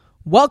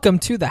Welcome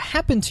to the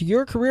Happen to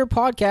Your Career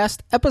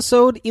podcast,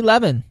 episode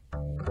 11.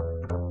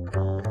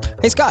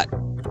 Hey, Scott.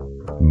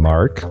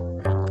 Mark.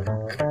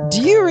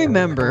 Do you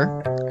remember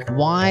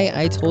why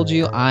I told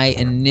you I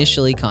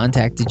initially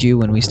contacted you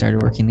when we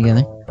started working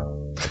together?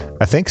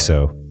 I think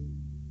so,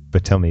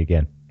 but tell me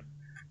again.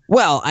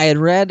 Well, I had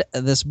read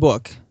this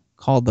book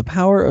called The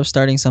Power of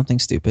Starting Something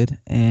Stupid,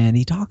 and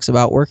he talks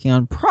about working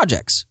on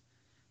projects.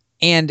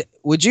 And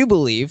would you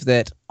believe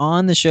that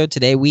on the show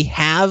today, we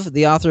have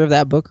the author of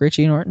that book,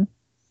 Richie Norton?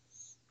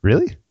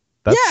 Really?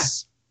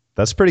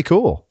 That's pretty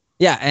cool.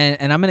 Yeah,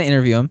 and I'm going to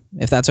interview him,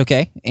 if that's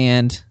okay,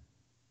 and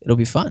it'll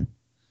be fun.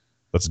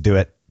 Let's do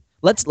it.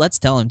 Let's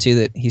tell him, too,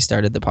 that he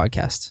started the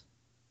podcast.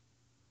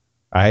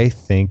 I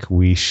think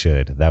we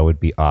should. That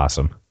would be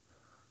awesome.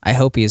 I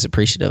hope he is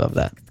appreciative of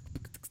that.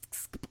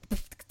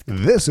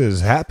 This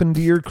is Happen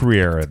to Your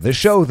Career, the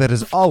show that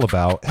is all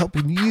about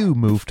helping you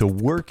move to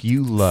work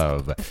you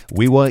love.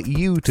 We want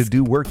you to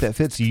do work that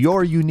fits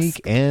your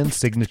unique and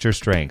signature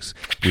strengths.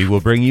 We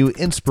will bring you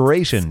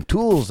inspiration,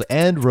 tools,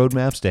 and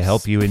roadmaps to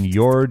help you in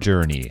your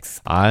journey.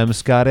 I'm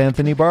Scott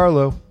Anthony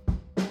Barlow.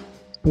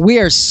 We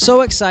are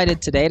so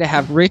excited today to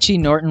have Richie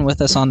Norton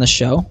with us on the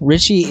show.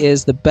 Richie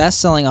is the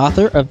best-selling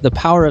author of The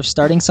Power of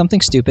Starting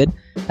Something Stupid,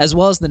 as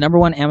well as the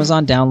 #1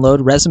 Amazon download,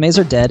 Resumes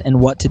Are Dead, and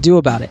What to Do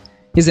About It.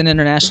 He's an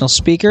international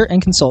speaker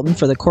and consultant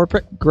for the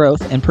corporate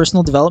growth and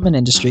personal development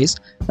industries,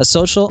 a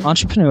social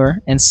entrepreneur,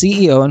 and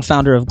CEO and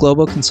founder of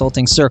Global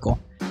Consulting Circle.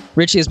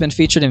 Richie has been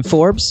featured in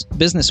Forbes,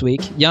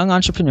 Businessweek, Young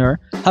Entrepreneur,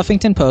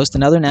 Huffington Post,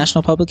 and other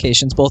national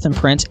publications, both in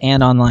print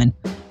and online.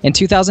 In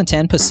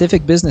 2010,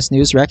 Pacific Business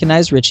News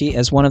recognized Richie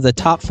as one of the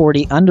top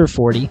 40 under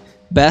 40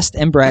 best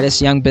and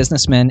brightest young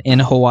businessmen in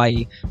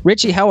Hawaii.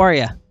 Richie, how are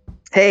you?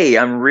 Hey,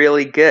 I'm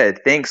really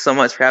good. Thanks so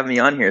much for having me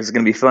on here. It's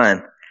going to be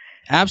fun.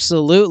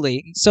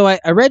 Absolutely. So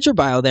I read your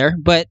bio there,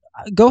 but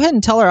go ahead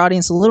and tell our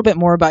audience a little bit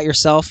more about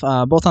yourself,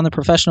 both on the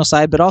professional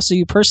side, but also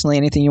you personally,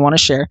 anything you want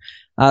to share,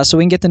 so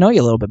we can get to know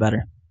you a little bit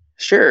better.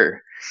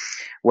 Sure.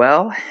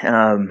 Well,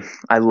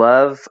 I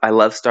love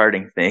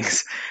starting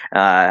things.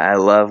 I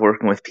love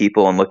working with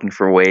people and looking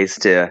for ways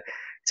to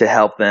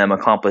help them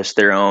accomplish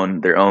their own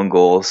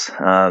goals.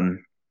 I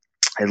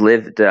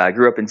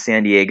grew up in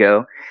San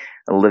Diego.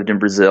 I lived in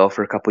Brazil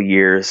for a couple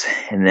years,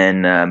 and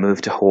then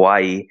moved to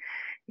Hawaii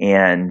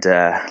and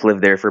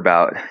lived there for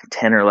about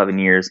 10 or 11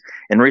 years,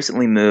 and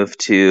recently moved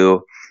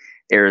to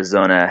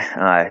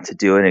Arizona to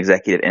do an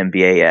executive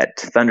MBA at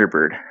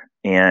Thunderbird,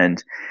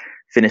 and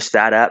finished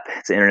that up.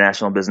 It's an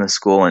international business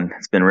school, and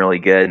it's been really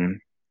good. And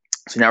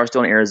so now we're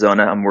still in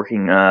Arizona. I'm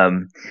working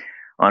on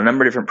a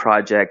number of different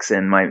projects,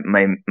 and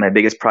my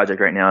biggest project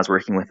right now is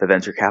working with a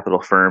venture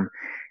capital firm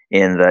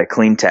in the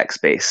clean tech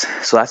space.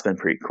 So that's been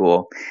pretty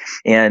cool.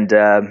 And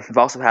I've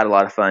also had a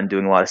lot of fun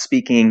doing a lot of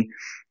speaking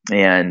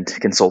and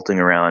consulting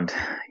around,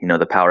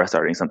 the power of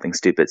starting something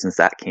stupid since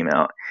that came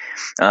out.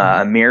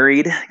 I'm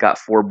married, got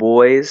 4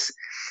 boys,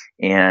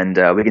 and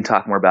we can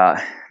talk more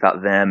about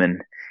them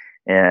and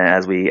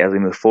as we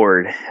move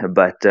forward.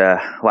 But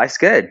life's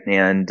good,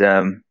 and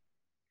I'm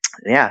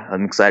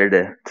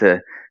excited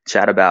to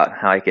chat about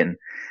how I can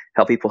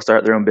help people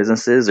start their own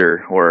businesses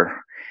or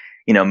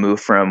move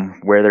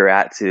from where they're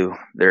at to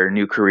their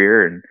new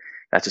career, and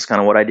that's just kind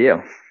of what I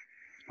do.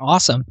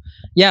 Awesome.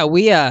 Yeah,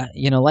 we,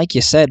 like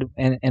you said,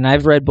 and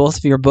I've read both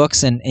of your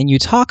books, and you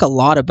talk a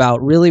lot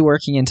about really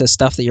working into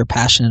stuff that you're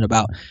passionate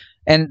about.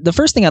 And the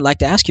first thing I'd like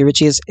to ask you,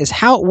 Richie, is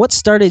what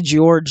started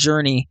your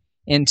journey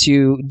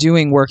into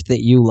doing work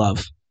that you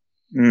love?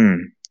 Well,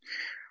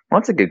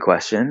 that's a good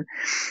question.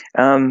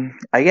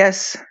 I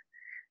guess,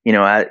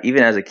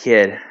 even as a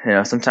kid,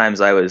 sometimes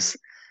I was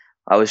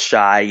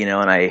shy,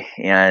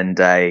 and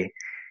I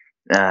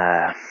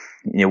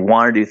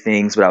want to do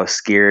things, but I was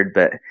scared,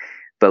 but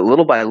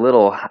little by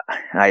little,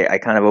 I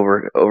kind of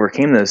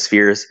overcame those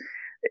fears.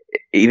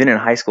 Even in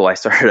high school, I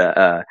started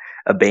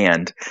a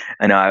band.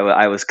 I know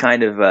I was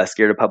kind of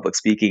scared of public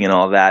speaking and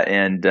all that,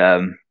 and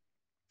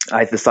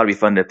I just thought it'd be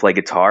fun to play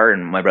guitar.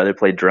 And my brother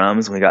played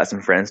drums, and we got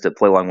some friends to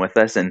play along with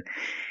us.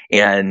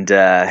 And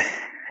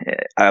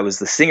I was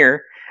the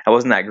singer. I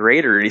wasn't that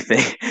great or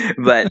anything,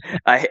 but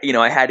I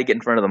had to get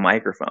in front of the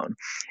microphone,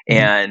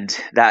 and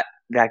that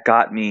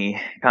got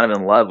me kind of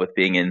in love with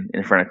being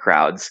in front of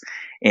crowds.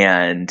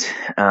 And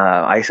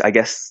I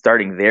guess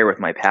starting there with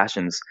my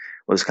passions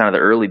was kind of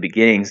the early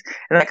beginnings,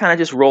 and that kind of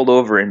just rolled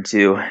over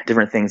into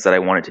different things that I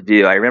wanted to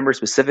do. I remember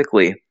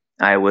specifically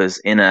I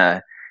was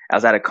at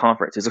a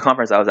conference. It was a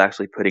conference I was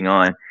actually putting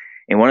on,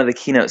 and one of the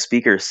keynote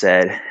speakers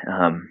said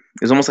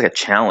it was almost like a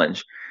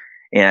challenge.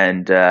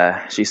 And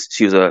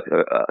she was a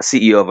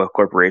CEO of a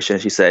corporation.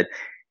 She said,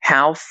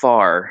 "How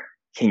far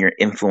can your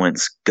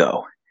influence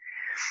go?"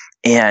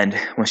 And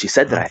when she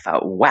said that, I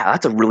thought, wow,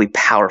 that's a really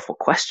powerful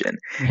question.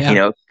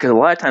 Yeah. Because a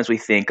lot of times we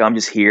think, I'm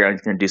just here, I'm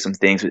going to do some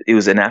things. It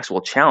was an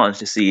actual challenge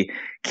to see,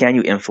 can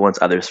you influence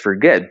others for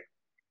good?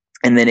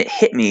 And then it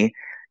hit me,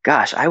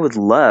 gosh, I would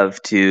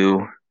love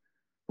to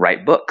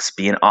write books,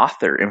 be an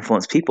author,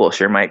 influence people,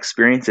 share my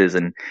experiences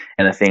and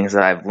the things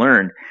that I've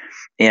learned.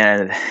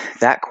 And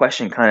that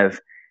question kind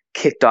of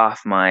kicked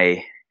off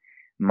my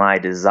my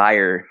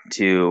desire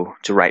to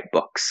write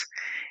books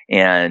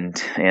and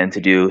to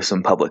do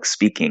some public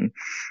speaking.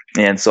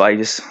 And so I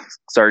just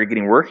started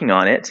working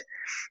on it,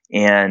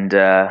 and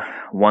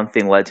one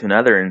thing led to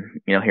another, and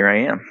here I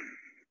am.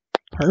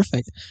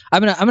 Perfect.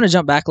 I'm gonna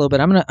jump back a little bit.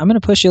 I'm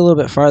gonna push you a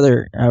little bit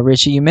farther,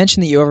 Richie. You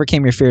mentioned that you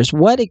overcame your fears.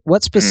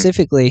 What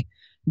specifically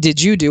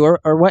did you do,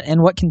 or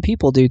what can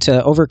people do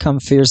to overcome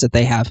fears that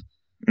they have?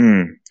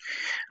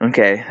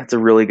 Okay, that's a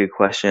really good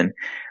question.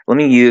 Let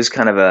me use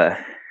kind of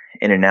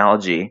an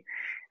analogy.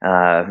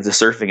 It's a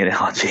surfing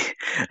analogy.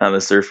 I'm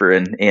a surfer,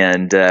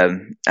 and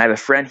I have a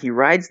friend. He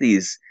rides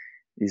these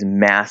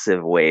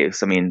massive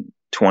waves. I mean,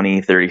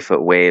 20,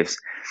 30-foot waves.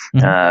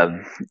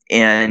 Mm-hmm.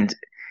 And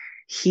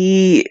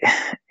he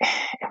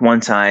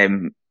one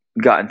time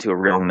got into a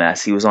real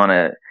mess. He was on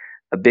a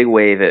big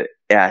wave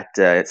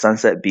at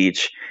Sunset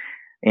Beach,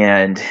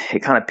 and it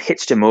kind of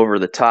pitched him over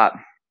the top.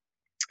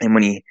 And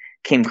when he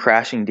came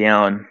crashing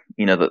down,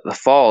 the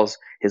falls,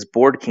 his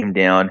board came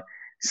down,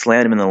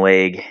 slammed him in the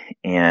leg,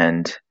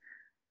 and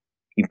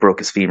he broke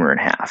his femur in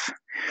half.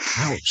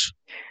 Ouch.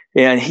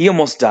 And he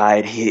almost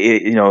died.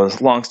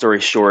 Long story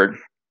short,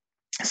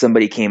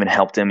 somebody came and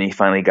helped him, and he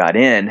finally got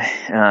in.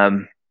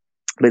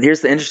 But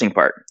here's the interesting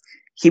part.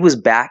 He was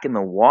back in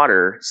the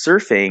water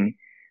surfing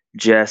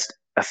just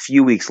a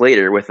few weeks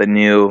later with a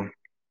new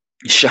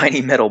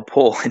shiny metal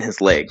pole in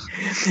his leg.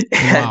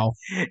 Wow.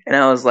 And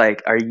I was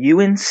like, are you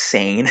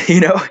insane?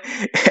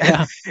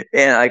 Yeah.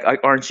 And like,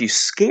 aren't you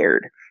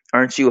scared?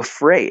 Aren't you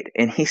afraid?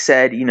 And he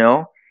said,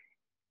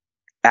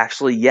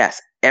 actually,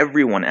 yes,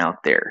 everyone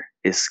out there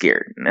is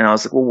scared. And I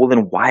was like, well,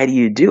 then why do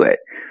you do it?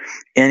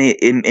 And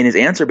his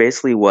answer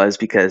basically was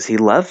because he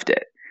loved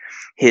it.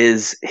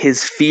 His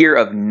fear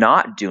of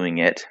not doing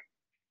it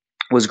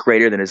was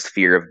greater than his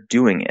fear of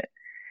doing it.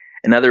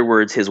 In other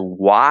words, his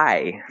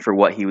why for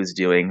what he was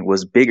doing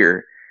was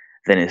bigger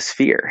than his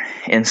fear.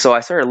 And so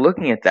I started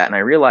looking at that, and I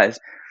realized,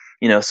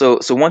 so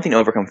one thing to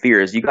overcome fear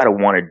is you got to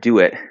want to do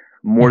it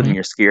more mm-hmm. than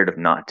you're scared of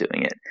not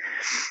doing it.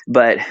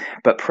 But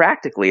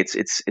practically,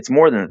 it's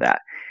more than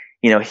that.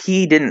 You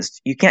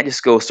can't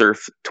just go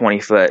surf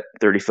 20-foot,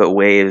 30-foot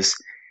waves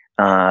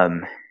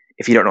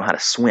if you don't know how to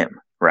swim,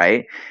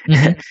 right?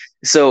 Mm-hmm.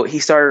 So he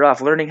started off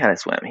learning how to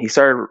swim. He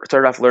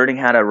started off learning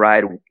how to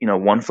ride,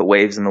 1-foot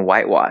waves in the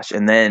whitewash,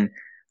 and then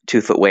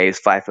 2-foot waves,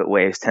 5-foot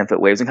waves,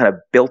 10-foot waves, and kind of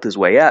built his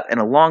way up.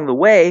 And along the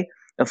way,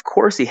 of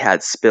course, he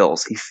had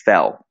spills. He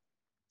fell,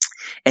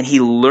 and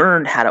he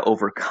learned how to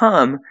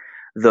overcome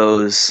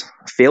those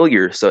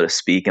failures, so to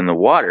speak, in the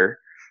water,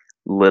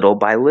 little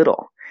by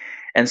little.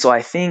 And so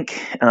I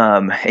think,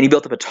 and he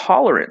built up a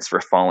tolerance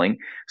for falling,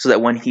 so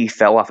that when he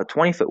fell off a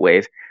 20-foot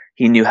wave,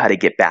 he knew how to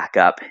get back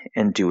up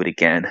and do it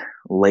again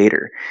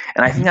later.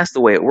 And I think that's the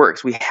way it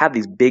works. We have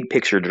these big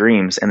picture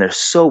dreams, and they're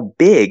so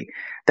big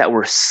that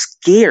we're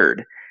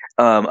scared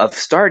of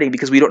starting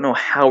because we don't know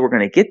how we're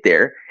going to get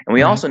there. And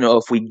we also know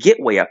if we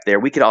get way up there,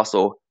 we could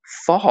also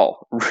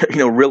fall,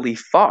 really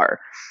far.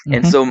 Mm-hmm.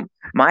 And so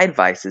my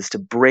advice is to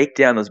break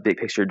down those big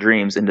picture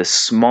dreams into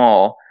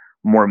small,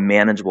 more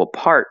manageable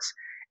parts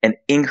and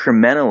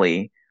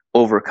incrementally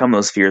overcome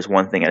those fears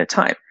one thing at a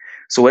time.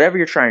 So whatever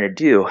you're trying to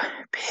do,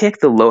 pick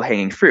the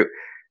low-hanging fruit.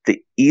 The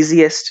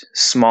easiest,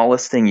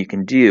 smallest thing you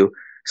can do,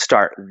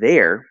 start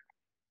there,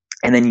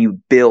 and then you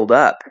build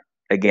up,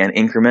 again,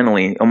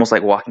 incrementally, almost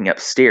like walking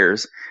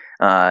upstairs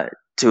to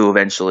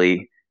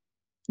eventually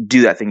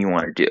do that thing you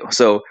want to do.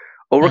 So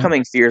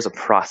overcoming fear is a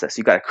process.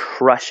 You got to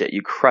crush it.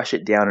 You crush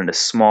it down into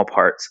small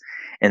parts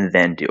and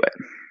then do it.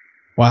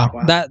 Wow.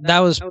 That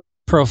was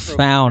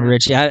profound,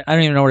 Richie. I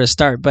don't even know where to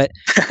start. But,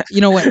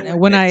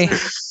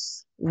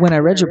 when I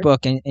read your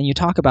book and you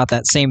talk about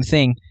that same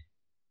thing,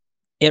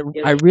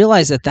 I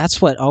realized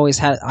that's what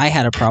I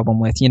had a problem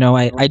with.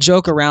 I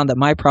joke around that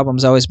my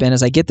problem's always been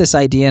is I get this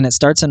idea and it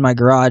starts in my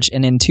garage,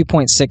 and in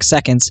 2.6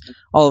 seconds,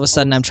 all of a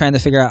sudden I'm trying to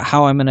figure out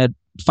how I'm going to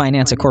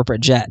finance a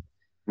corporate jet.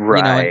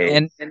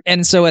 Right.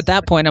 And so at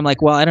that point I'm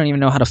like, well, I don't even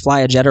know how to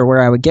fly a jet or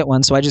where I would get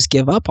one, so I just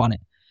give up on it.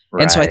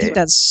 Right. And so I think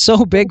that's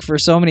so big for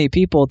so many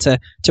people to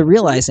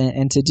realize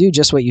and to do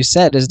just what you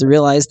said, is to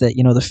realize that,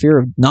 the fear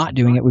of not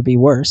doing it would be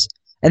worse.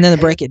 And then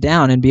to break it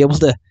down and be able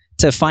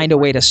to find a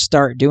way to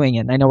start doing it.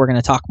 And I know we're going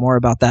to talk more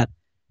about that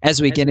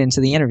as we get into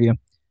the interview.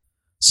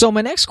 So my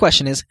next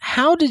question is,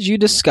 how did you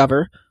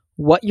discover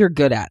what you're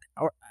good at?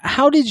 Or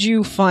how did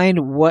you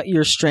find what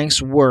your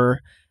strengths were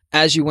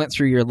as you went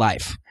through your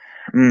life?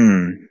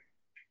 I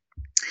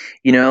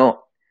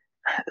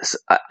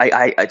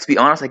to be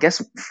honest, I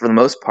guess for the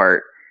most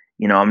part,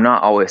 I'm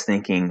not always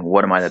thinking,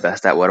 what am I the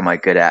best at? What am I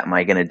good at? Am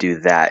I going to do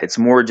that? It's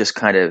more just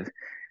kind of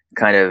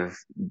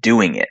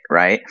doing it,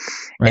 right?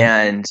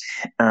 And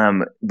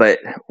but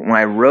when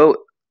I wrote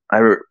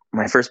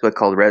my first book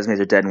called Resumes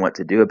Are Dead and What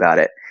to Do About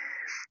It,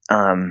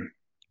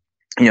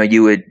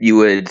 you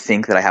would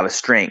think that I have a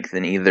strength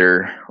in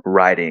either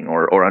writing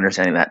or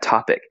understanding that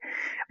topic.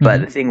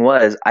 But the thing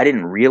was, I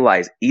didn't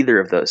realize either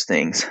of those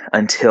things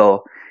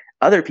until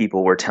other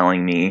people were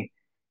telling me,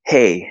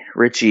 hey,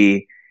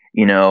 Richie,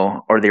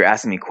 or they were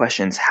asking me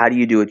questions, how do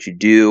you do what you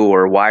do?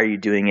 Or why are you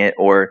doing it?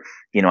 Or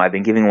I've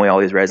been giving away all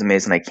these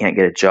resumes and I can't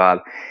get a job.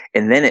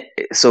 And then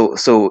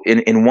so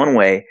in one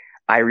way,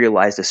 I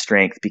realized a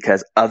strength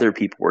because other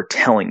people were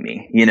telling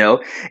me, and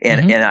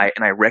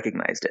I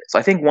recognized it. So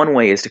I think one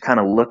way is to kind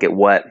of look at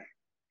what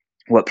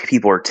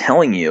people are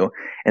telling you,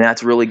 and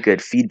that's really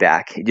good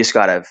feedback. You just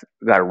gotta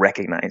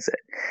recognize it.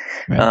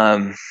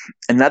 Right.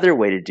 Another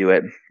way to do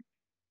it,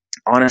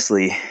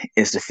 honestly,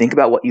 is to think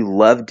about what you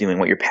love doing,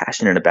 what you're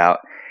passionate about,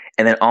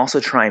 and then also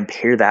try and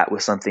pair that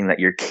with something that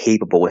you're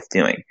capable with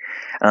doing.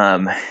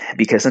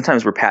 Because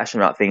sometimes we're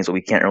passionate about things, but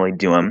we can't really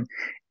do them.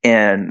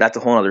 And that's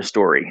a whole other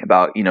story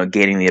about,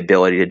 gaining the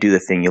ability to do the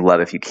thing you love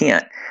if you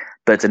can't.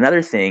 But it's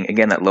another thing,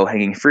 again, that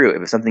low-hanging fruit.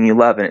 If it's something you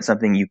love and it's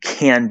something you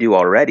can do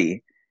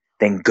already,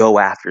 then go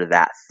after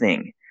that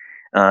thing.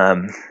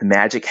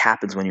 Magic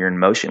happens when you're in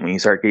motion. When you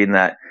start getting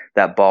that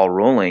ball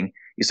rolling,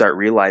 you start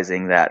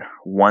realizing that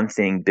one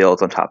thing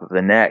builds on top of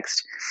the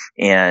next,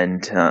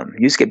 and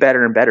you just get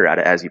better and better at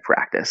it as you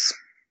practice.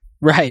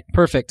 Right.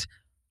 Perfect.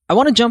 I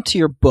want to jump to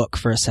your book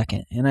for a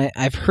second. And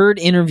I've heard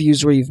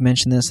interviews where you've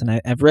mentioned this, and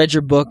I've read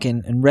your book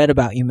and read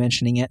about you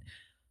mentioning it.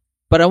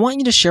 But I want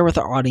you to share with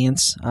our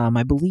audience,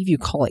 I believe you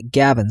call it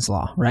Gavin's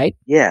Law, right?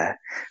 Yeah.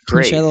 Can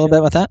you share a little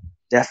bit with that?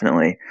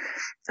 Definitely.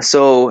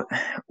 So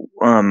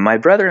my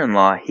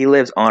brother-in-law, he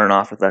lives on and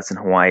off with us in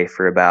Hawaii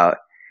for about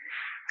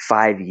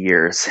 5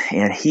 years.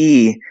 And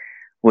he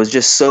was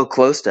just so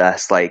close to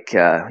us, like,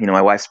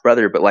 my wife's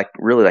brother, but like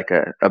really like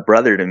a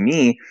brother to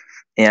me,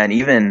 and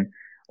even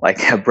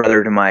like a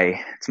brother to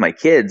my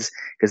kids,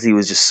 because he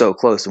was just so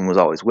close and was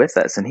always with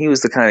us. And he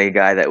was the kind of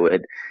guy that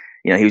would,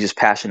 he was just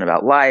passionate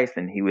about life,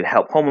 and he would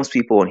help homeless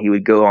people, and he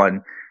would go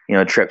on,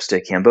 trips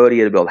to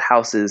Cambodia to build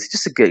houses.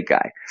 Just a good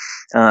guy.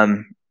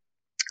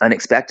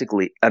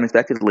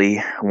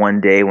 Unexpectedly,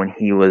 one day when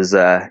he was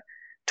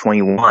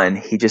 21,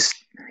 he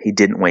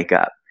didn't wake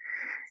up.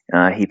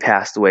 He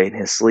passed away in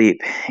his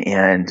sleep,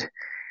 and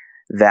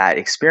that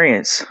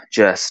experience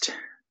just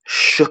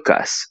shook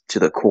us to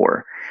the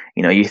core.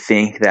 You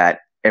think that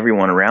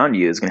everyone around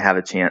you is going to have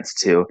a chance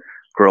to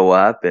grow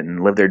up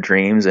and live their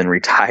dreams and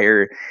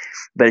retire,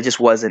 but it just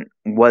wasn't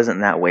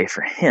that way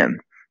for him.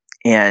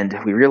 And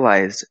we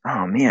realized,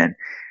 oh man,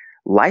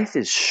 life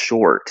is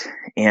short,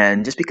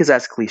 and just because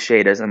that's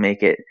cliche doesn't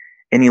make it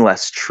any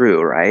less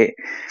true, right?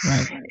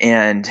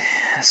 And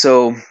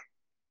so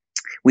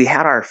we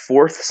had our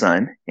fourth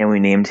son, and we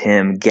named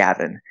him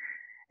Gavin,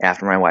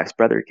 after my wife's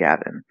brother,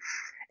 Gavin.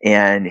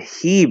 And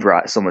he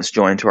brought so much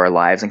joy into our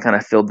lives and kind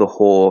of filled the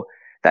hole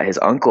that his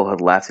uncle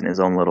had left in his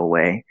own little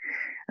way.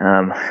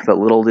 But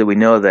little did we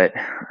know that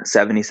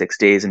 76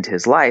 days into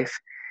his life,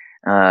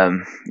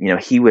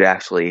 he would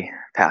actually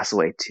pass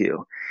away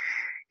too.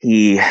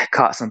 He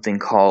caught something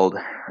called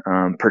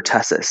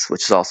pertussis,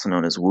 which is also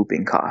known as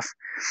whooping cough.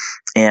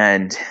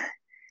 And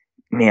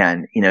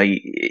man,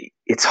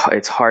 it's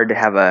hard to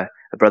have a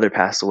brother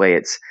pass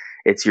away.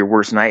 It's your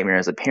worst nightmare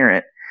as a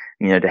parent,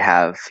 to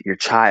have your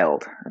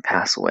child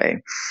pass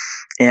away.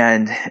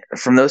 And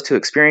from those two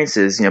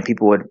experiences,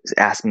 people would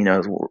ask me,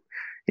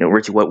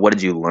 Richie, what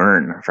did you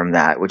learn from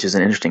that? Which is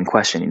an interesting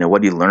question.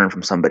 What do you learn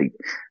from somebody,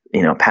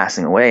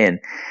 passing away? And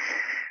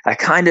I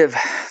kind of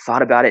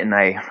thought about it, and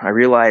I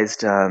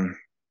realized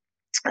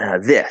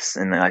this,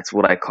 and that's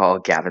what I call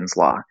Gavin's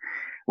Law,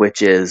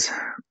 which is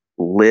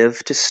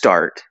live to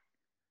start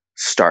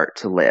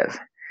to live.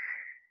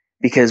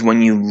 Because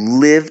when you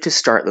live to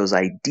start those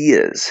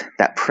ideas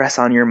that press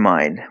on your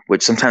mind,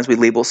 which sometimes we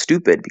label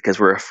stupid because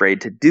we're afraid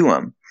to do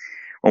them,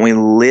 when we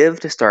live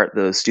to start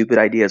those stupid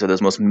ideas or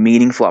those most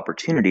meaningful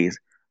opportunities,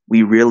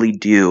 we really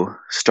do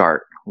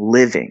start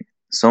living.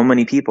 So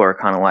many people are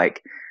kind of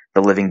like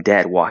the living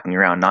dead, walking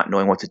around not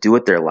knowing what to do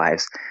with their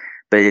lives.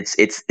 But it's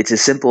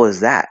as simple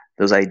as that.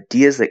 Those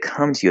ideas that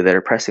come to you that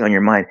are pressing on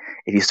your mind,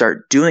 if you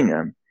start doing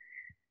them,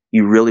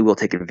 you really will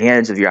take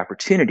advantage of your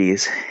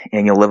opportunities,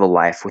 and you'll live a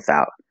life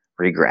without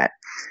regret.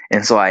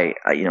 And so I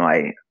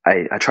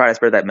try to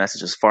spread that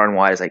message as far and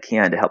wide as I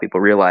can to help people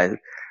realize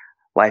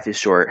life is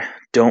short.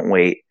 Don't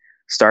wait.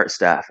 Start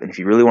stuff. And if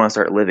you really want to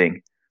start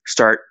living,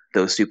 start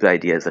those stupid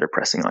ideas that are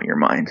pressing on your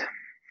mind.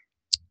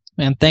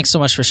 Man, thanks so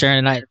much for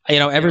sharing. And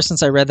ever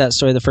since I read that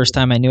story the first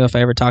time, I knew if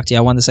I ever talked to you,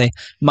 I wanted to say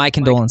my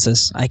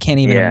condolences. I can't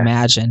even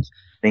imagine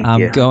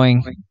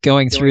going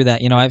through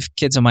that. I have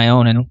kids of my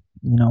own, and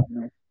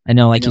I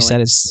know, like you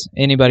said, it's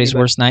anybody's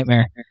worst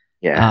nightmare.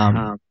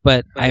 Yeah.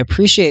 But I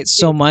appreciate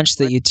so much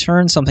that you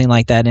turn something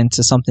like that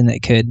into something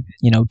that could,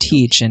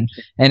 teach and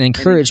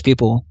encourage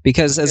people.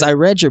 Because as I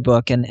read your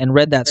book and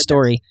read that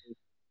story,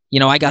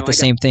 I got the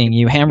same thing.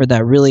 You hammered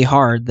that really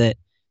hard that,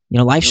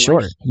 life's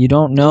short. You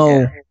don't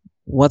know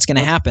what's going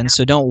to happen,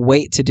 so don't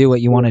wait to do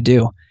what you want to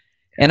do.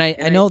 And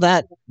I know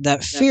that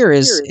fear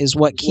is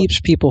what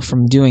keeps people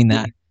from doing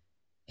that.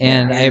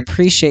 And I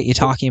appreciate you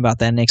talking about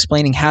that and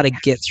explaining how to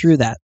get through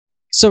that.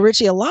 So,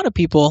 Richie, a lot of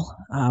people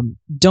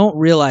don't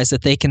realize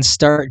that they can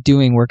start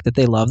doing work that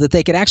they love, that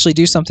they could actually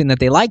do something that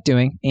they like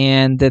doing,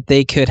 and that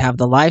they could have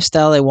the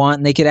lifestyle they want,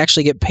 and they could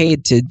actually get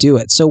paid to do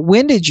it. So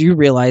when did you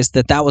realize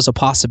that was a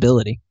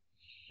possibility?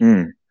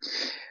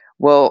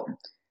 Well,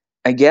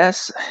 I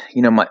guess,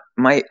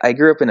 I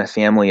grew up in a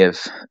family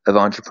of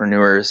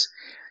entrepreneurs,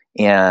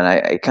 and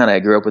I kind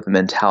of grew up with the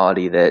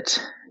mentality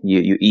that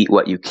you eat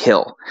what you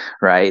kill,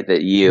 right?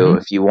 That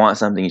if you want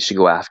something, you should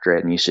go after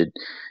it, and you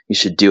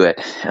should do it.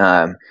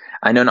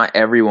 I know not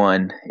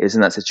everyone is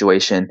in that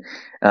situation,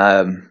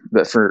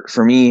 but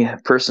for me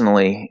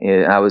personally,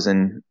 I was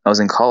in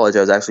college.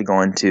 I was actually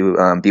going to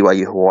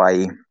BYU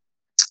Hawaii.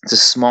 It's a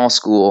small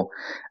school,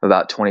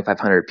 about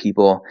 2,500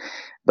 people,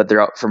 but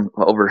they're out from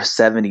over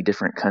 70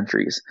 different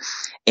countries.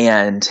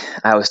 And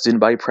I was student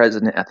body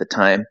president at the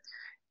time.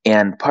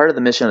 And part of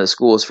the mission of the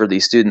school is for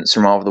these students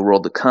from all over the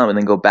world to come and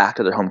then go back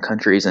to their home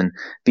countries and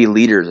be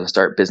leaders and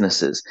start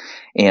businesses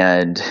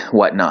and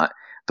whatnot.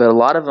 But a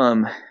lot of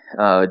them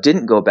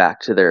didn't go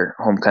back to their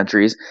home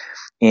countries.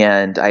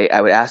 And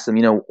I would ask them,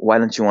 why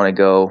don't you want to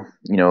go,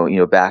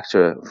 back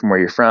to from where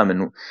you're from?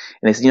 And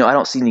they said, I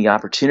don't see any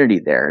opportunity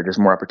there. There's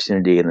more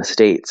opportunity in the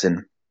States.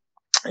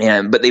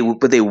 But they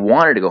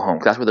wanted to go home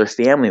because that's where their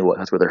family was.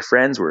 That's where their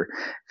friends were.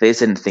 They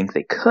just didn't think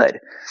they could.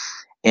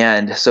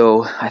 And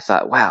so I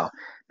thought, wow,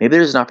 maybe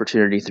there's an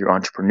opportunity through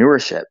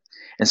entrepreneurship.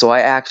 And so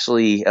I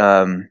actually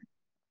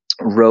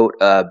wrote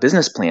a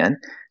business plan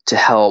to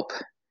help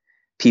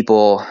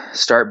people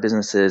start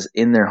businesses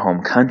in their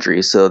home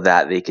country so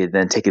that they could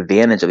then take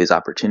advantage of these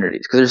opportunities,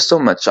 because there's so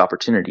much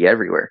opportunity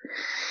everywhere,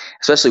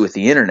 especially with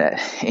the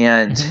internet.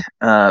 And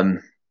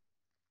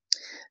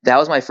that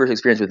was my first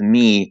experience with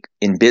me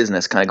in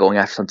business, kind of going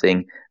after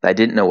something that I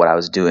didn't know what I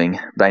was doing,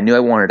 but I knew I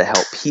wanted to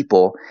help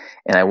people,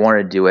 and I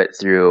wanted to do it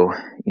through,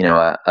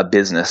 a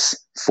business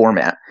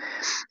format.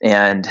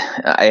 And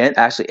I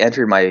actually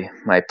entered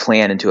my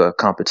plan into a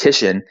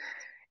competition,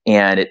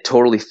 and it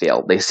totally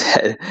failed. They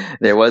said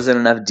there wasn't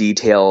enough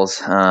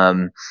details.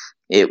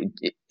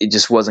 It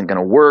just wasn't going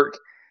to work.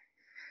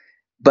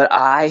 But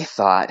I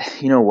thought,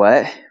 you know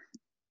what?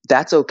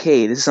 That's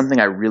okay. This is something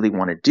I really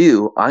want to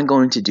do. I'm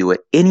going to do it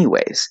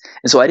anyways.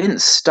 And so I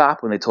didn't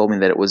stop when they told me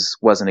that it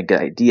wasn't a good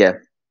idea.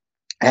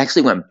 I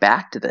actually went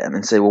back to them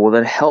and said, well,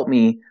 then help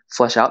me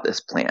flesh out this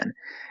plan.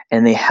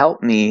 And they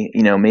helped me,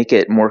 make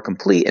it more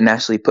complete, and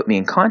actually put me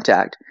in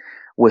contact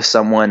with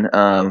someone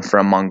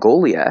from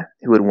Mongolia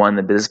who had won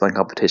the business plan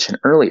competition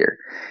earlier.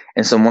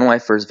 And so one of my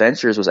first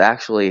ventures was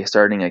actually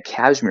starting a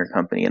cashmere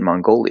company in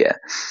Mongolia.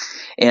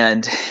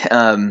 And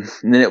then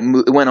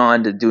it went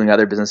on to doing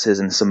other businesses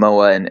in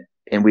Samoa,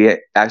 and we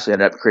actually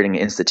ended up creating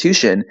an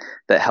institution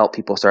that helped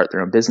people start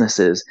their own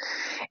businesses.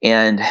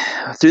 And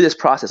through this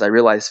process, I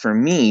realized for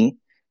me,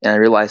 and I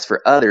realized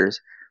for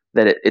others,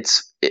 that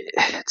it's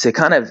to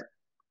kind of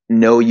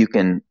know you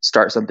can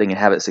start something and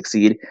have it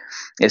succeed.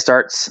 It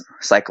starts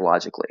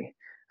psychologically.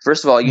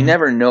 First of all, you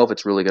never know if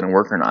it's really going to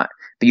work or not,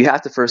 but you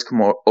have to first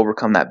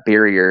overcome that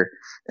barrier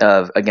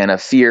of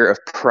fear, of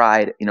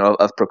pride,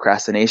 of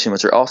procrastination,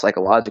 which are all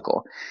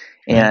psychological,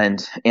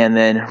 and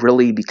then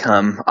really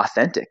become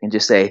authentic and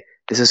just say,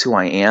 this is who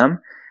I am.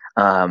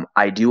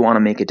 I do want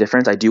to make a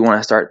difference. I do want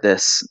to start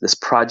this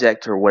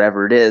project or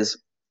whatever it is.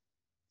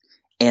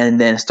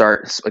 And then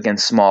start again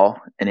small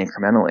and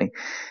incrementally.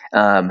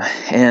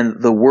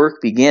 And the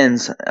work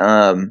begins,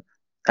 I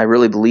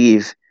really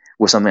believe,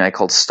 with something I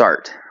called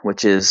START,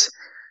 which is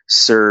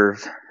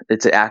serve.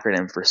 It's an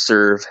acronym for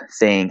serve,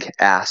 thank,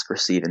 ask,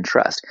 receive, and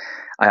trust.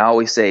 I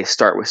always say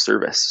start with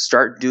service.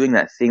 Start doing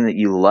that thing that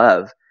you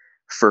love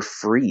for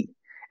free.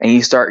 And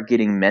you start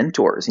getting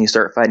mentors, and you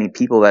start finding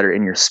people that are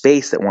in your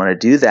space that want to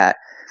do that.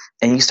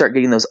 And you start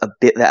getting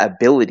that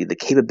ability, the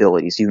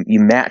capabilities. You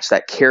match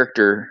that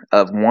character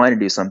of wanting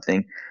to do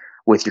something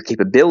with your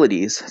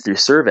capabilities through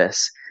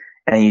service,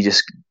 and you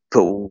just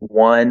put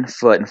one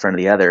foot in front of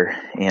the other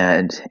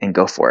and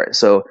go for it.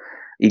 So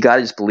you got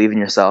to just believe in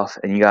yourself,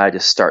 and you got to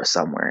just start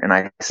somewhere. And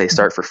I say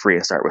start for free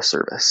and start with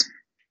service.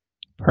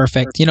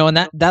 Perfect.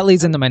 And that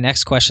leads into my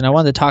next question. I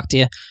wanted to talk to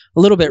you a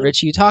little bit,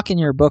 Richie. You talk in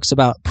your books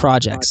about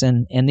projects,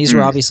 and these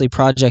were obviously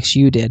projects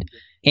you did.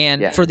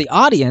 And for the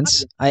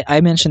audience, I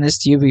mentioned this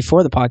to you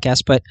before the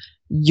podcast, but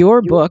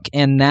your book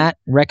and that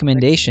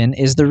recommendation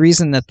is the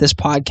reason that this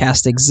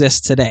podcast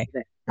exists today,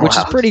 which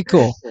is pretty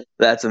cool.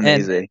 That's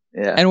amazing.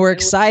 And we're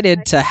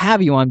excited to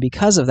have you on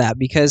because of that,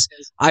 because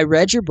I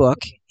read your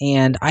book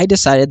and I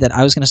decided that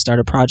I was going to start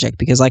a project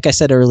because, like I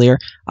said earlier,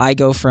 I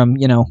go from,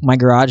 my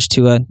garage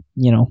to a,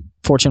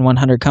 Fortune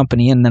 100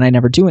 company, and then I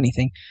never do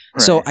anything.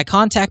 Right. So I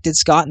contacted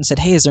Scott and said,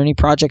 hey, is there any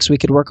projects we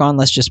could work on?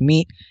 Let's just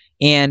meet.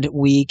 And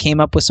we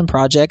came up with some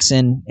projects,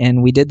 and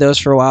we did those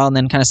for a while and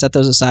then kind of set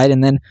those aside.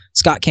 And then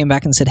Scott came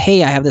back and said,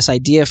 hey, I have this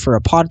idea for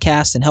a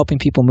podcast and helping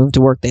people move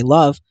to work they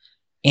love.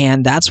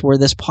 And that's where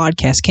this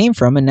podcast came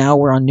from. And now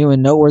we're on New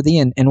and Noteworthy,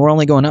 and we're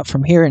only going up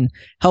from here and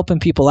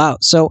helping people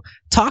out. So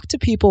talk to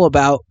people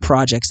about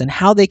projects and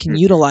how they can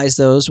utilize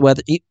those,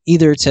 whether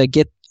either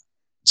to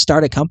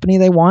start a company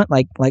they want,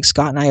 like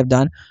Scott and I have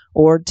done,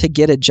 or to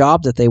get a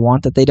job that they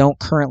want that they don't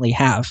currently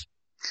have.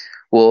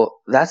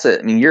 Well,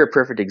 you're a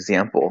perfect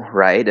example,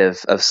 right,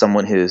 of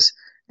someone who's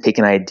take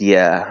an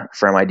idea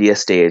from idea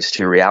stage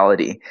to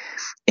reality.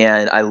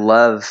 And I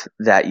love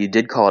that you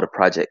did call it a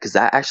project, because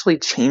that actually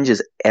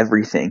changes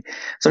everything.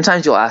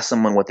 Sometimes you'll ask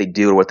someone what they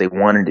do or what they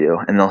want to do,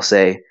 and they'll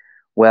say,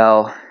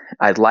 well,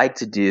 I'd like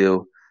to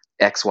do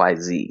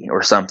XYZ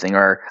or something,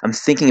 or I'm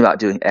thinking about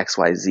doing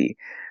XYZ.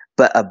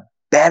 But a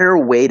better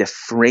way to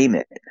frame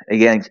it,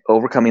 again,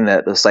 overcoming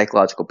the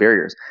psychological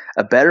barriers,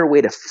 a better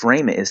way to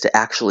frame it is to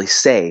actually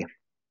say,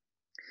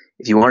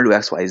 if you want to do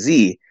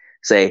XYZ,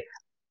 say,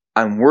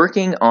 I'm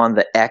working on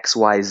the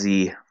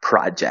XYZ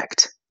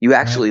project. You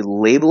actually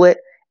label it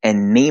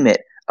and name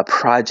it a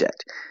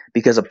project,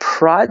 because a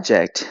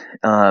project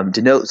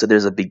denotes that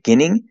there's a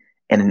beginning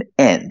and an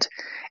end.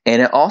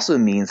 And it also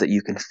means that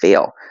you can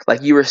fail.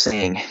 Like you were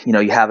saying,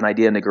 you have an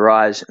idea in the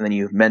garage, and then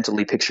you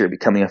mentally picture it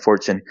becoming a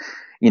Fortune,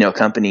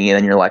 company, and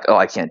then you're like, oh,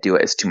 I can't do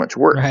it. It's too much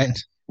work. Right.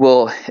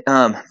 Well,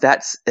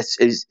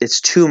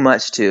 it's too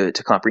much to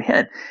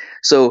comprehend.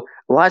 So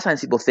a lot of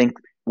times people think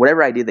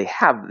whatever idea they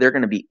have, they're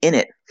going to be in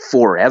it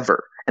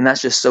forever. And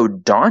that's just so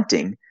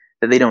daunting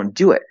that they don't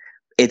do it.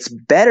 It's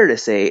better to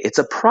say it's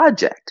a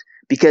project,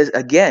 because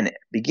again,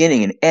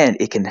 beginning and end,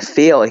 it can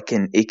fail. It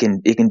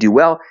can do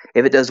well.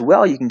 If it does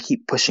well, you can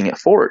keep pushing it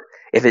forward.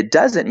 If it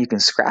doesn't, you can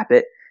scrap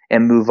it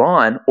and move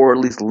on, or at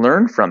least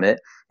learn from it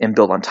and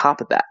build on top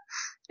of that.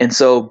 And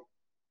so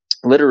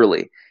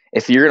literally,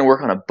 if you're going to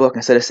work on a book,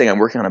 instead of saying I'm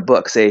working on a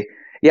book, say,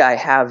 yeah, I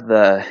have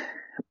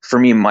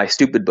my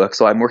stupid book,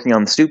 so I'm working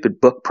on the stupid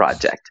book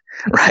project,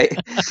 right?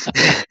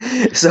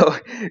 So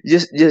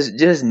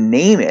just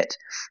name it.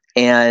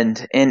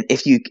 And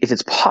if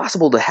it's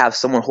possible to have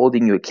someone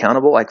holding you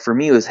accountable, like for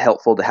me, it was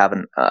helpful to have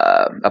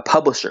a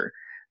publisher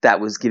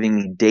that was giving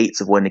me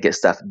dates of when to get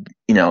stuff,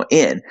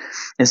 in.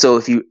 And so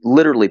if you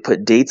literally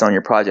put dates on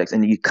your projects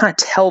and you kind of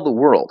tell the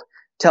world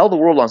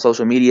on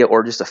social media,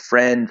 or just a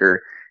friend,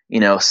 or,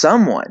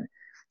 someone,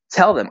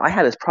 tell them I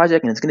have this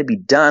project and it's going to be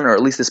done, or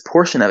at least this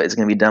portion of it is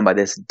going to be done by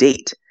this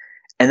date.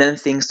 And then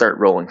things start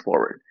rolling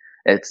forward.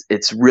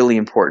 It's really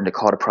important to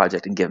call it a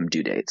project and give them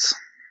due dates.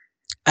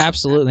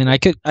 Absolutely. And I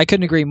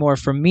couldn't agree more.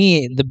 For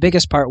me, the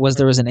biggest part was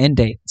there was an end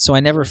date. So I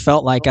never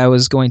felt like I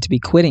was going to be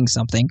quitting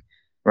something,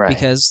 right?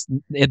 Because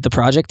the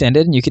project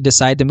ended, and you could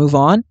decide to move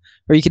on,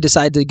 or you could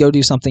decide to go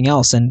do something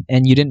else, and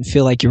you didn't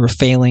feel like you were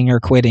failing or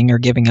quitting or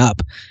giving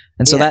up.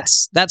 And so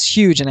that's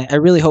huge. And I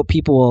really hope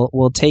people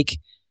will take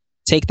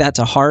that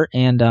to heart,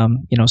 and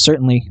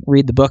certainly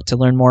read the book to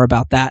learn more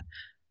about that.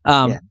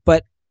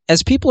 But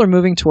as people are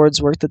moving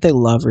towards work that they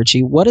love,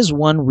 Richie, what is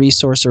one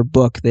resource or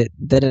book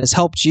that has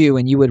helped you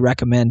and you would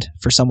recommend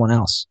for someone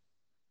else?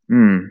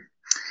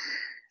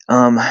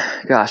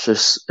 Gosh,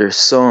 there's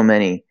so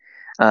many.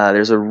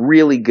 There's a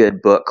really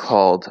good book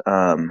called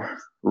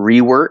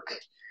Rework.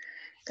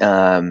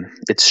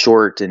 It's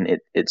short, and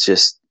it's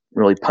just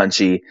really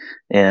punchy,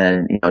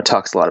 and it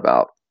talks a lot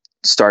about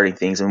starting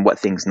things and what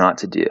things not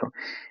to do.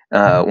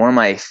 One of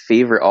my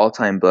favorite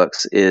all-time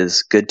books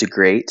is Good to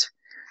Great,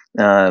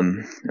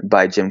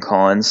 by Jim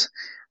Collins,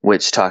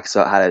 which talks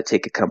about how to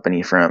take a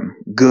company from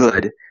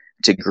good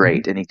to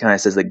great. And he kind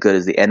of says that good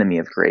is the enemy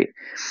of great.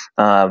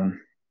 And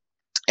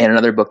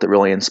another book that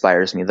really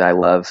inspires me that I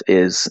love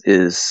is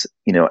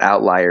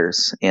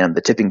Outliers and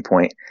The Tipping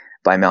Point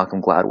by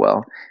Malcolm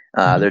Gladwell.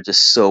 They're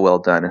just so well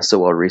done and so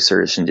well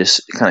researched, and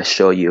just kind of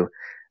show you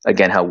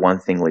again how one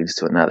thing leads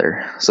to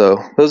another. So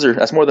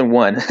that's more than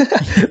one.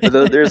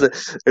 But there's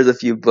a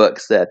few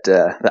books that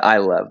I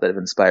love that have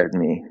inspired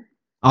me.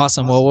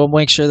 Awesome. Well, we'll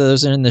make sure that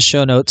those are in the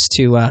show notes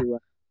to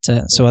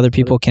so other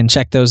people can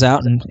check those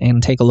out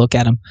and take a look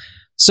at them.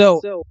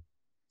 So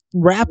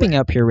wrapping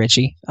up here,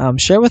 Richie,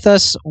 share with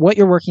us what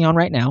you're working on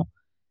right now,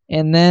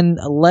 and then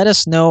let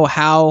us know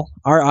how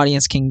our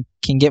audience can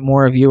get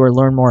more of you or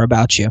learn more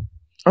about you.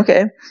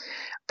 Okay.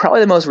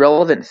 Probably the most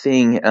relevant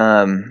thing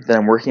that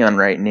I'm working on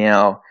right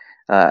now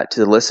to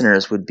the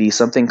listeners would be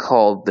something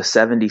called the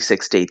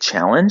 76-Day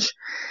Challenge.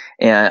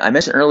 And I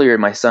mentioned earlier,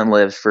 my son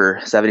lived for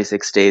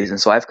 76 days, and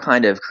so I've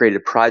kind of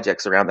created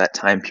projects around that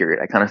time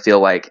period. I kind of feel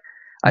like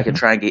I can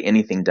try and get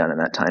anything done in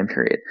that time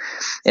period.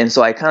 And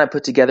so I kind of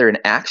put together an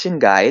action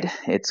guide.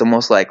 It's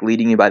almost like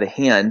leading you by the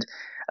hand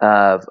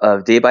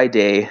of day by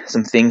day,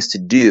 some things to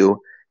do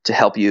to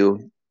help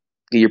you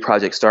get your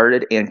project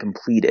started and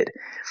completed.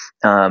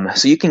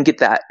 So you can get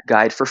that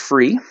guide for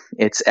free.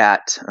 It's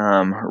at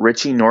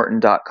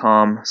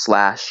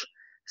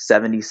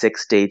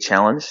richienorton.com/76-day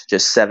challenge,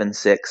 just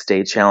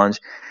 76-day challenge.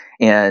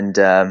 And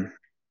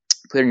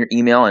put in your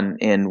email,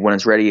 and when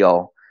it's ready,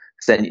 I'll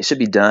send. It should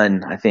be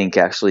done, I think,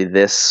 actually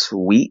this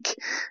week.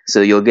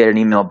 So you'll get an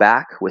email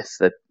back with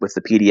the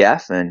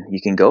PDF, and you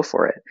can go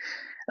for it.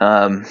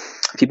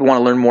 If people want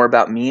to learn more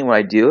about me and what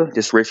I do,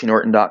 just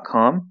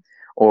richienorton.com,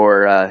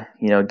 or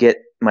get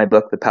my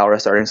book, The Power of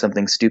Starting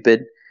Something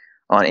Stupid,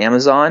 on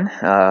Amazon.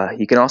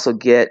 You can also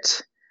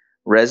get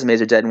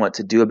Resumes Are Dead and What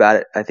to Do About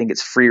It. I think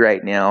it's free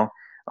right now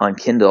on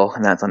Kindle,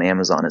 and that's on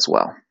Amazon as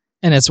well.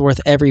 And it's worth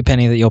every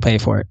penny that you'll pay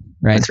for it,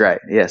 right? That's right.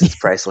 Yes, it's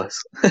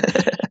priceless.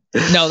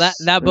 No,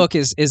 that book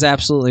is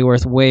absolutely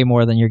worth way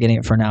more than you're getting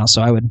it for now.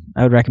 So I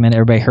would recommend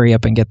everybody hurry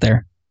up and get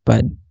there.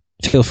 But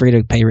feel free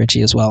to pay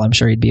Richie as well. I'm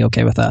sure he'd be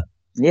okay with that.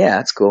 Yeah,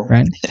 that's cool.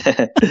 Right?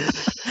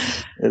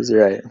 That's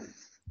right.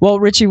 Well,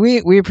 Richie,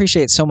 we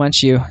appreciate so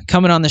much you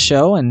coming on the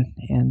show and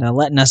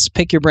letting us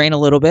pick your brain a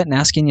little bit and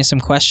asking you some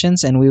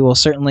questions. And we will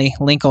certainly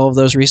link all of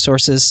those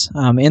resources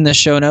in the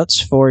show notes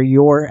for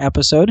your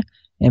episode,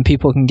 and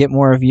people can get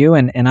more of you.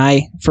 And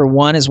I, for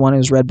one, as one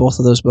who's read both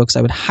of those books,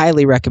 I would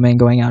highly recommend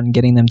going out and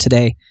getting them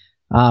today.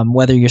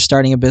 Whether you're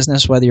starting a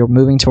business, whether you're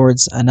moving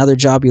towards another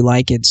job you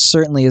like, it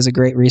certainly is a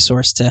great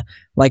resource to,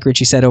 like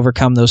Richie said,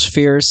 overcome those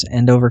fears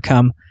and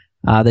overcome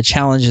the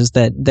challenges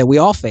that we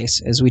all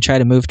face as we try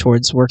to move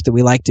towards work that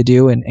we like to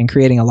do and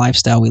creating a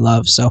lifestyle we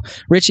love. So,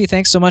 Richie,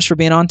 thanks so much for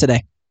being on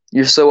today.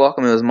 You're so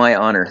welcome. It was my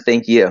honor.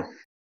 Thank you.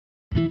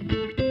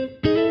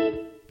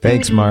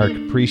 Thanks, Mark.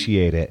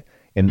 Appreciate it.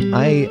 And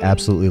I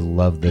absolutely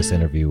love this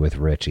interview with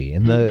Richie.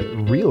 And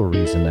the real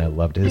reason I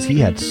loved it is he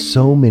had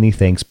so many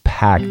things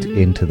packed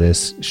into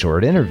this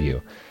short interview.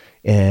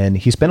 And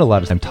he spent a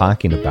lot of time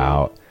talking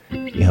about,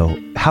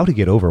 how to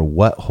get over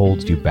what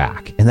holds you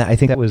back. And I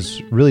think that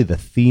was really the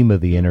theme of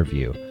the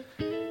interview.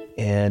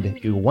 And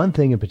one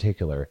thing in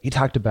particular, he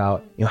talked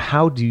about,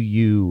 how do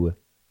you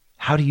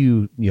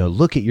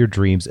look at your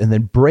dreams and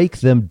then break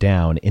them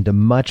down into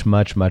much,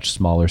 much, much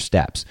smaller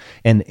steps.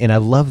 And I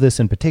love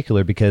this in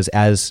particular because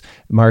as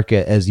Mark,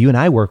 as you and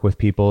I work with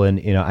people and,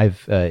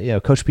 I've,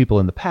 coached people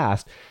in the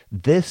past,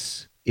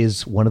 this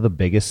is one of the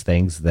biggest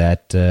things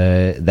that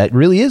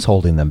really is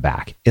holding them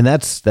back. And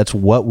that's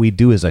what we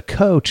do as a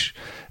coach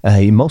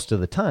most of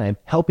the time,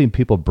 helping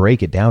people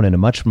break it down into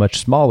much, much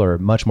smaller,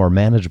 much more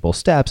manageable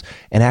steps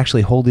and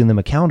actually holding them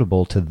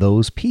accountable to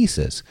those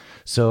pieces.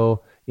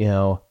 So,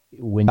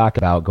 when you talk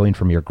about going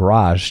from your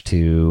garage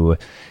to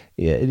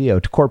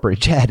corporate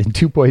jet in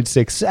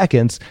 2.6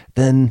 seconds,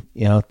 then,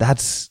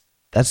 that's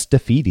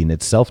defeating.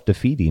 It's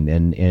self-defeating.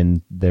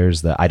 And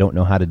there's I don't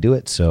know how to do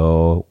it.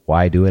 So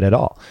why do it at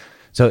all?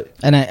 So,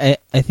 and I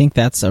think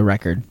that's a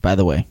record, by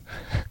the way,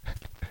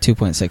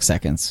 2.6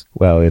 seconds.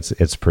 Well,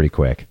 it's pretty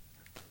quick.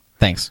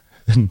 Thanks.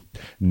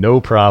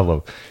 No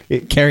problem.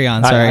 Carry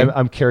on. Sorry.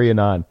 I'm carrying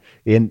on.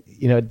 And,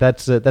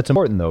 that's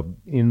important though.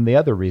 And the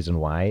other reason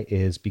why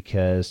is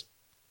because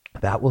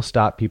that will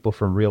stop people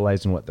from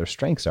realizing what their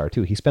strengths are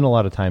too. He spent a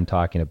lot of time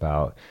talking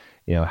about,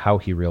 how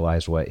he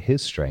realized what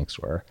his strengths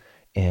were.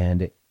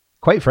 And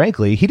quite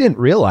frankly, he didn't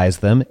realize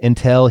them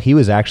until he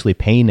was actually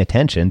paying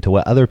attention to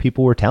what other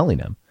people were telling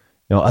him.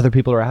 Other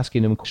people are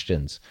asking him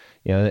questions,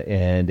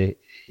 and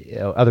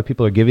other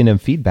people are giving him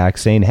feedback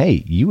saying,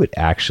 hey, you would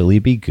actually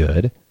be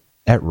good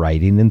at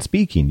writing and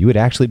speaking. You would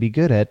actually be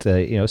good at,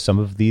 some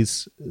of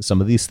these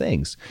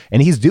things.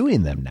 And he's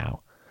doing them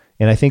now.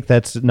 And I think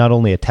that's not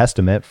only a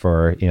testament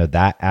for,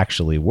 that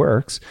actually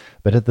works,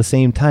 but at the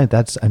same time,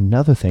 that's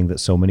another thing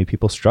that so many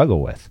people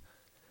struggle with.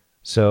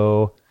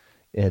 So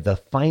the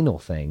final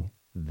thing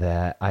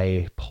that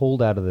I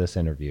pulled out of this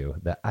interview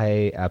that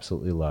I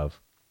absolutely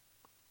love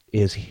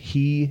is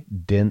he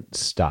didn't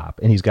stop.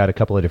 And he's got a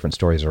couple of different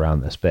stories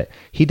around this, but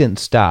he didn't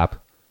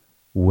stop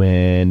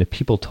when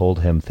people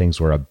told him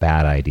things were a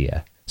bad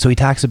idea. So he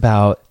talks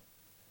about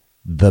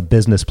the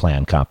business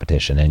plan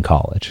competition in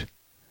college.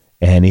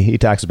 And he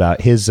talks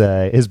about his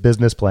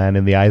business plan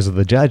in the eyes of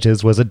the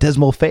judges was a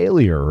dismal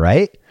failure,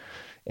 right?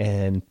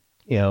 And,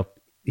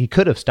 he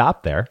could have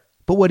stopped there.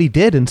 But what he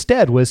did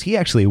instead was he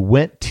actually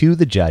went to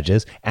the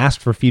judges, asked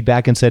for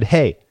feedback and said,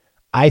 hey,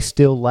 I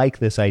still like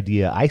this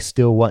idea. I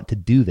still want to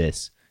do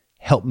this.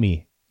 Help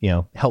me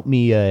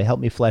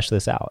flesh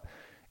this out.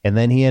 And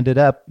then he ended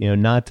up,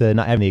 not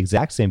having the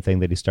exact same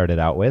thing that he started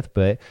out with,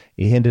 but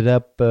he ended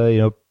up,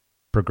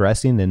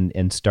 progressing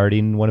and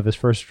starting one of his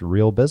first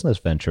real business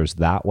ventures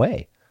that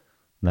way.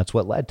 And that's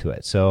what led to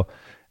it. So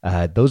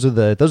those are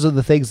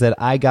the things that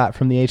I got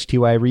from the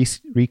HTY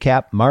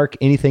recap. Mark,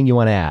 anything you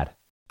want to add?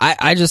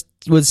 I just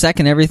would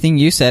second everything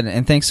you said,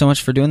 and thanks so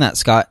much for doing that,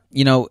 Scott.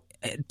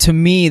 To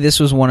me, this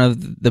was one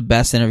of the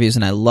best interviews,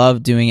 and I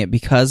love doing it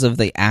because of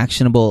the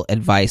actionable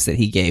advice that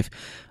he gave.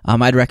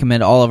 I'd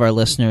recommend all of our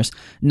listeners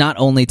not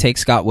only take,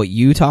 Scott, what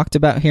you talked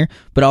about here,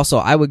 but also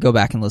I would go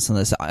back and listen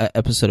to this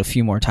episode a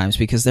few more times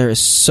because there is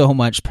so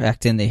much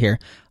packed into here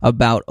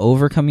about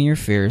overcoming your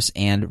fears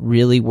and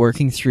really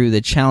working through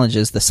the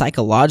challenges, the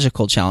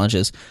psychological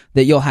challenges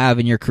that you'll have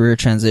in your career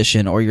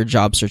transition or your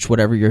job search,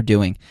 whatever you're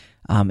doing.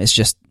 It's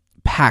just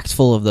packed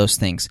full of those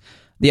things.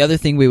 The other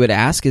thing we would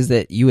ask is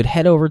that you would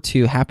head over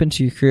to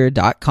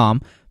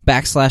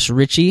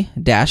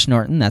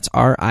happentoyourcareer.com/Richie-Norton. That's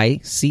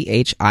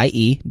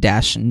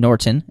RICHIE-Norton,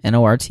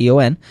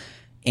 Norton,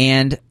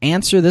 and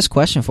answer this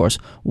question for us.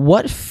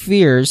 What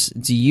fears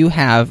do you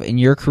have in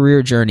your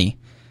career journey,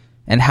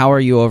 and how are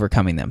you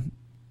overcoming them?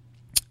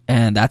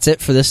 And that's it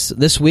for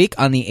this week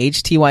on the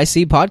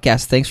HTYC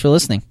podcast. Thanks for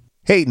listening.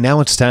 Hey, now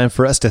it's time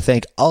for us to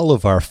thank all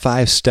of our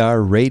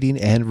 5-star rating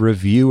and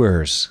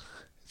reviewers.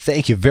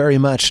 Thank you very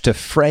much to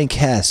Frank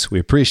Hess. We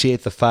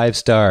appreciate the 5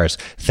 stars.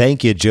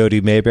 Thank you,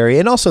 Jody Mayberry.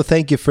 And also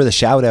thank you for the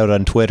shout out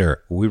on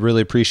Twitter. We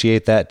really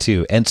appreciate that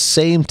too. And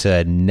same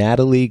to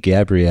Natalie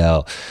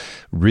Gabrielle.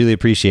 Really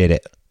appreciate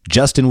it.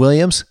 Justin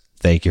Williams,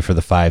 thank you for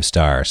the 5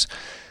 stars.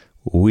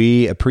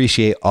 We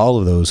appreciate all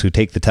of those who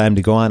take the time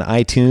to go on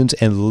iTunes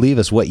and leave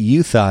us what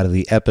you thought of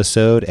the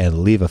episode and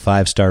leave a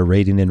 5-star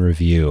rating and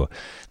review.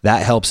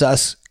 That helps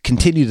us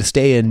continue to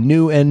stay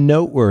new and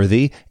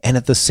noteworthy, and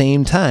at the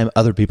same time,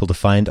 other people to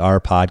find our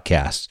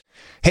podcast.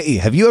 Hey,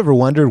 have you ever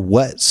wondered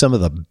what some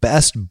of the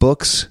best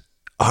books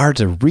are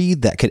to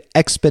read that could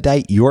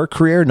expedite your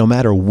career no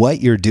matter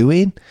what you're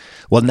doing?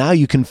 Well, now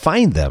you can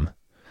find them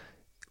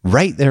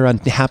right there on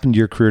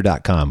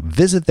happentoyourcareer.com.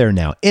 Visit there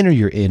now, enter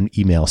your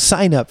email,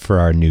 sign up for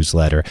our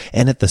newsletter,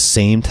 and at the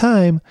same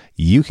time,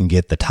 you can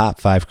get the top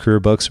 5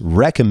 career books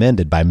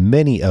recommended by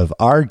many of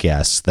our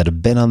guests that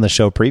have been on the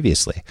show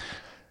previously.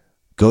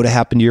 Go to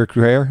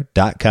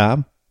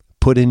happentoyourcareer.com,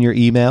 put in your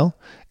email,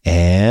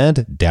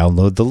 and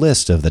download the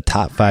list of the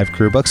top 5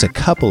 career books. A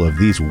couple of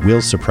these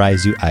will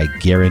surprise you, I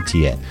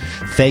guarantee it.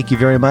 Thank you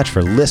very much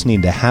for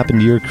listening to Happen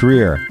to Your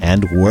Career,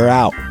 and we're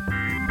out.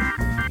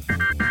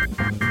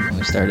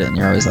 We started and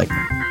you're always like,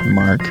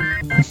 Mark.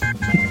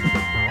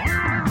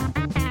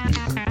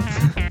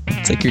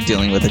 It's like you're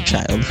dealing with a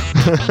child.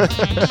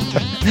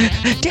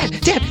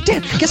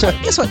 Dad, guess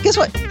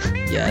what?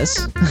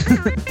 Yes.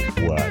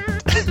 What?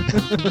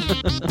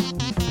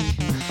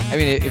 I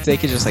mean, if they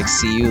could just like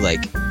see you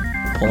like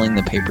pulling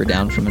the paper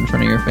down from in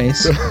front of your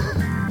face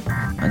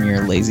on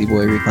your lazy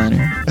boy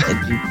recliner,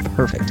 it'd be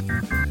perfect.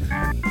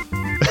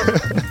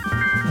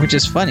 Which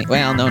is funny.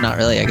 Well, no, not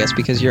really, I guess,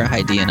 because you're a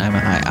high D and I'm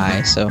a high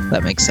I, so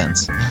that makes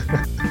sense.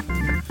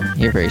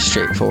 You're very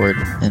straightforward,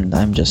 and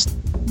I'm just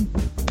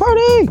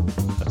party!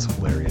 That's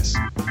hilarious.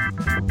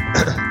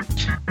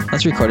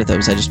 Let's record it, though,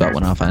 because I just about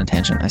went off on a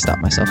tangent. I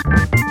stopped myself.